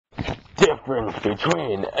Difference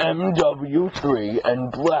between MW3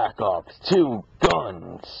 and Black Ops 2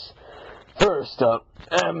 guns. First up,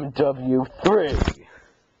 MW3.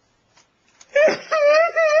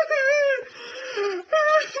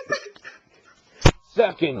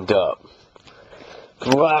 Second up,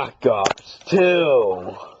 Black Ops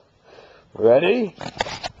 2. Ready?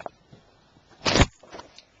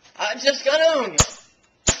 I just got on.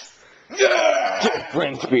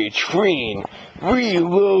 Difference between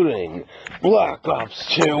reloading Black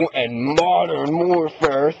Ops 2 and Modern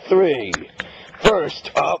Warfare 3.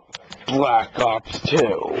 First up, Black Ops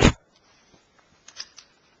 2.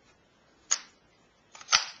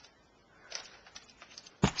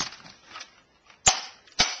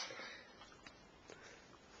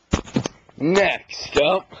 Next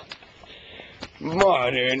up,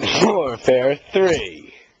 Modern Warfare 3.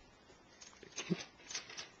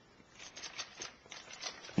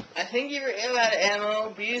 I think either A out of ammo,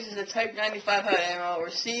 B is a Type 95 out of ammo, or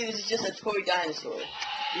C, this is just a toy dinosaur.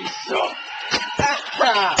 You suck.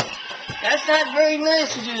 That's not very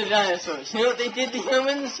nice to do to dinosaurs. You know what they did to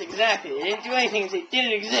humans? Exactly. They didn't do anything if they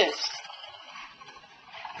didn't exist.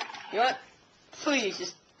 You know what? Please,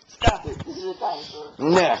 just stop it. This is a dinosaur.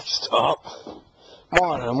 Next up,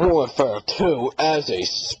 Modern Warfare 2 as a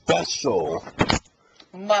special.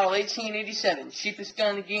 Model 1887. Cheapest gun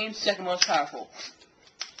in the game, second most powerful.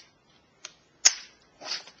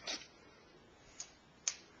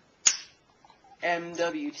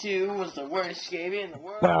 MW2 was the worst game in the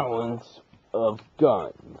world. Balance of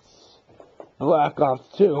guns. Black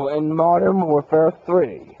Ops 2 and Modern Warfare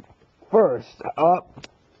 3. First up,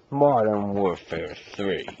 Modern Warfare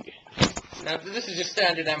 3. Now, this is just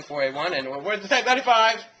standard M4A1, and where's the Type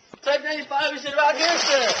 95? Type 95 is about here,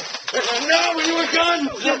 sir! No, we need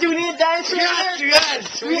guns! Do we need a dinosaur?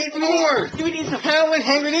 Yes! We need more! Do we need some heroin,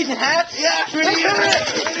 hand grenades, and hats? Yes, we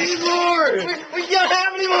need more! We don't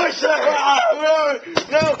have any more, sir!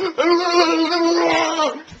 No!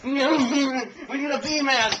 We need a bee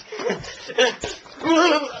mask! We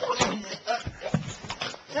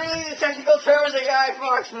need a technical term as a Guy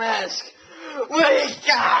Fawkes mask! We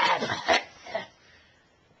got!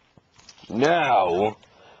 Now,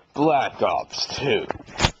 Black Ops 2.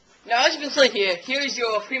 Now, as you can see here, here's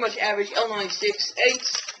your pretty much average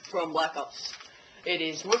L96X from Black Ops. It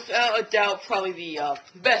is, without a doubt, probably the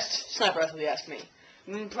best sniper rifle, if you ask me.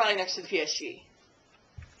 Probably next to the PSG.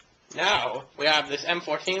 Now, we have this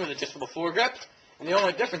M14 with adjustable foregrip, and the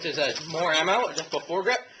only difference is that it's more ammo, adjustable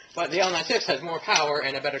foregrip, but the L96 has more power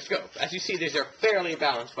and a better scope. As you see, these are fairly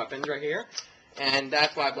balanced weapons right here, and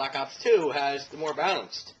that's why Black Ops 2 has the more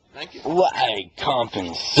balanced. Thank you. Lag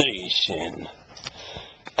compensation.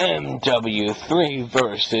 MW3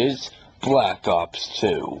 versus Black Ops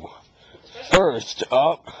 2. First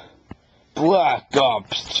up, Black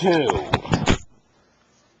Ops 2.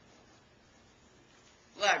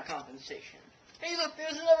 Lag compensation. Hey, look,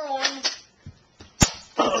 there's another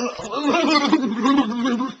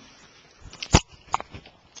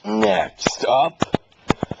one. Next up,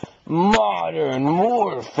 Modern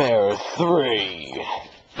Warfare 3.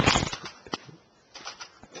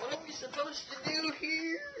 What are we supposed to do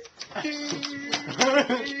here?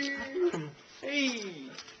 Hey!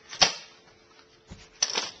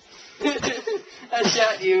 I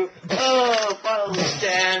shot you. Oh, follow the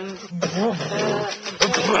stand.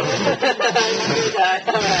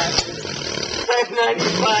 Type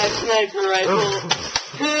 95 sniper rifle.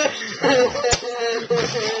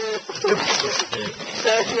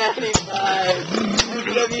 Type 95.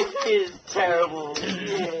 MW3 is terrible.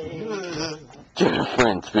 Yay.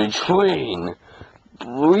 Difference between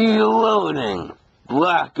reloading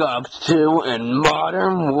Black Ops 2 and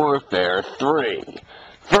Modern Warfare 3.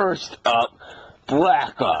 First up,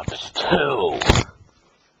 Black Ops 2.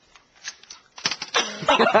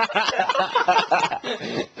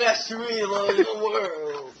 Best reload in the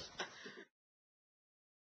world.